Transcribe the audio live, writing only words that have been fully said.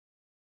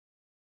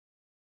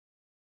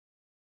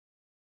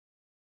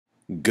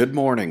Good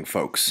morning,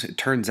 folks. It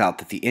turns out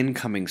that the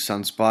incoming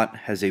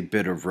sunspot has a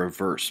bit of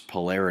reverse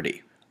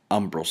polarity,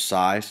 umbral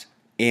size,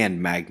 and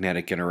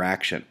magnetic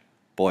interaction.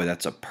 Boy,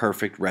 that's a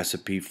perfect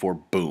recipe for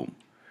boom.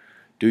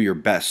 Do your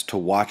best to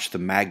watch the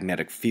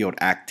magnetic field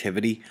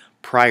activity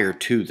prior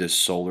to this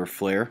solar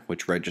flare,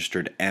 which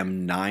registered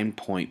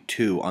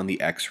M9.2 on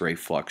the X-ray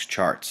flux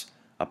charts,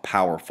 a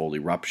powerful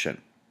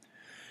eruption.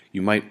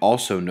 You might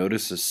also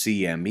notice a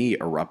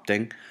CME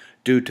erupting.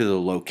 Due to the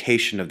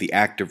location of the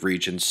active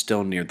region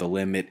still near the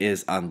limb, it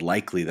is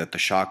unlikely that the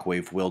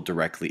shockwave will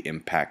directly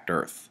impact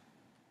Earth.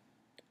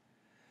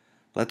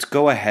 Let's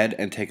go ahead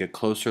and take a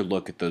closer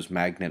look at those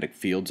magnetic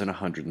fields in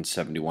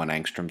 171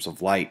 angstroms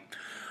of light.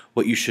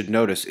 What you should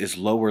notice is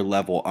lower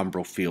level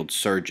umbral field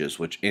surges,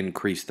 which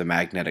increase the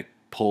magnetic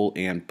pull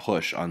and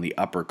push on the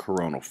upper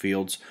coronal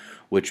fields,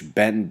 which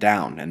bend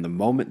down, and the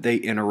moment they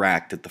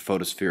interact at the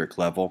photospheric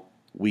level,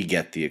 we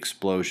get the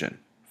explosion,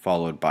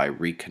 followed by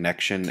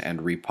reconnection and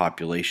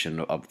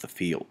repopulation of the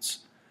fields.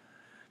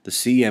 The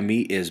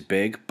CME is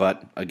big,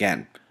 but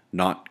again,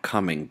 not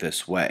coming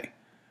this way.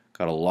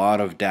 Got a lot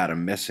of data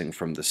missing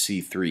from the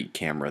C3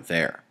 camera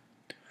there.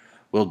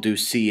 We'll do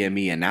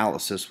CME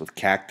analysis with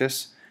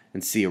Cactus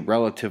and see a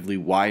relatively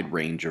wide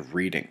range of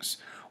readings.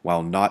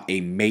 While not a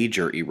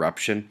major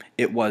eruption,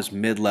 it was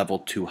mid-level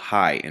to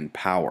high in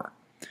power.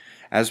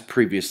 As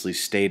previously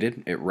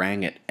stated, it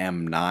rang at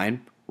M9,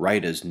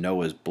 right as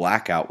Noah's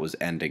blackout was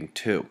ending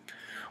too.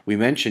 We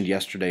mentioned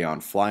yesterday on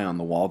Fly on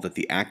the Wall that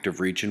the active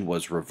region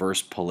was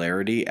reverse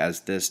polarity,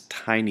 as this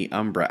tiny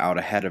umbra out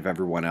ahead of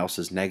everyone else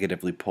is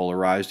negatively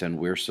polarized and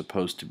we're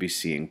supposed to be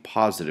seeing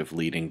positive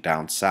leading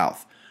down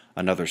south,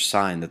 another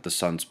sign that the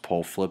sun's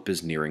pole flip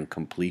is nearing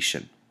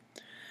completion.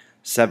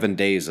 7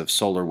 days of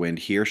solar wind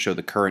here show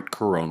the current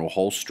coronal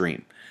hole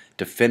stream,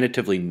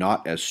 definitively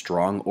not as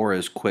strong or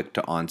as quick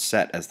to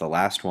onset as the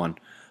last one,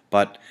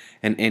 but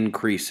an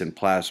increase in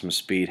plasma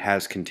speed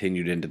has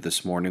continued into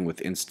this morning, with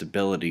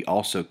instability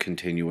also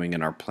continuing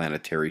in our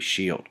planetary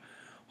shield,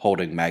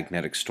 holding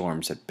magnetic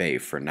storms at bay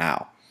for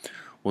now.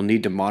 We'll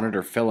need to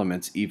monitor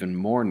filaments even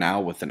more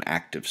now with an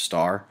active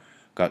star.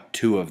 Got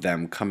 2 of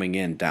them coming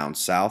in down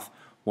south.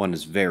 One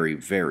is very,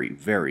 very,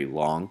 very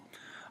long.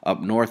 Up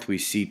north we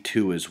see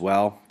 2 as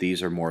well.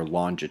 These are more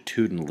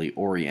longitudinally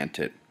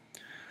oriented.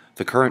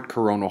 The current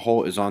coronal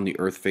hole is on the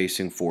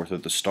Earth-facing fourth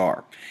of the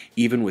star.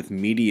 Even with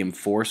medium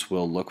force,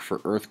 we'll look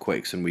for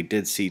earthquakes, and we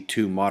did see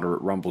 2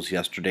 moderate rumbles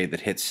yesterday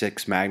that hit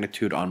 6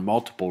 magnitude on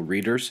multiple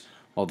readers,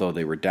 although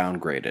they were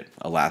downgraded,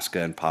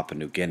 Alaska and Papua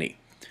New Guinea.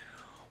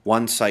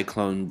 One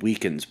cyclone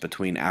weakens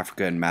between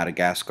Africa and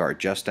Madagascar,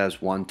 just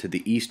as one to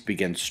the east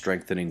begins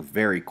strengthening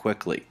very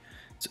quickly.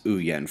 It's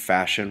Uyen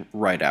fashion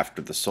right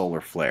after the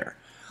solar flare.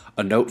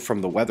 A note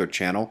from the Weather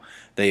Channel,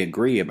 they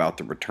agree about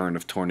the return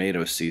of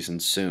tornado season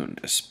soon,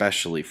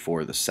 especially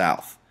for the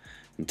south.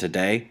 And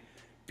today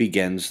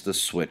begins the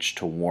switch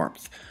to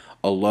warmth.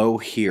 A low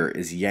here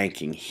is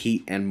yanking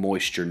heat and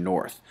moisture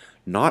north,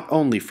 not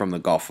only from the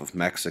Gulf of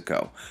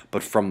Mexico,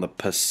 but from the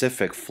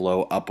Pacific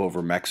flow up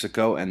over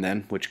Mexico and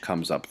then which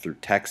comes up through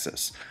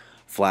Texas.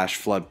 Flash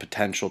flood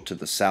potential to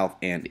the south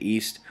and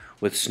east,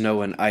 with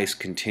snow and ice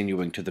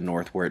continuing to the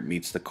north where it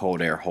meets the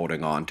cold air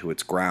holding on to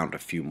its ground a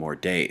few more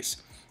days.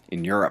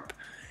 In Europe,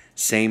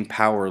 same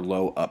power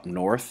low up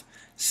north,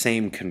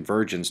 same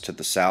convergence to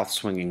the south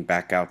swinging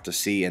back out to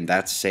sea, and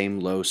that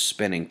same low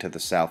spinning to the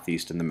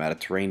southeast in the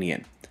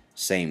Mediterranean.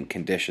 Same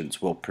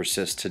conditions will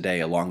persist today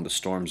along the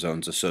storm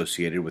zones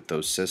associated with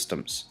those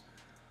systems.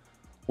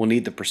 We'll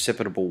need the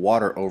precipitable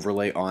water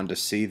overlay on to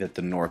see that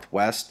the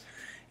northwest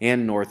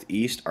and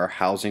northeast are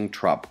housing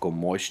tropical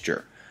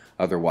moisture.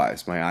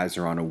 Otherwise, my eyes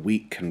are on a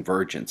weak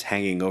convergence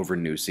hanging over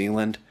New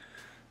Zealand.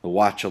 The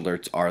watch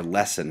alerts are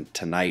lessened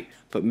tonight,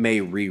 but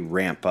may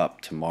re-ramp up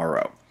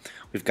tomorrow.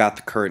 We've got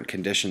the current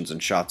conditions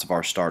and shots of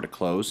our star to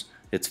close.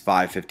 It's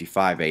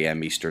 5:55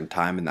 a.m. Eastern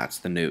Time, and that's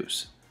the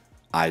news.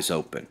 Eyes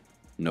open.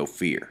 No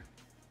fear.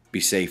 Be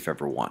safe,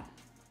 everyone.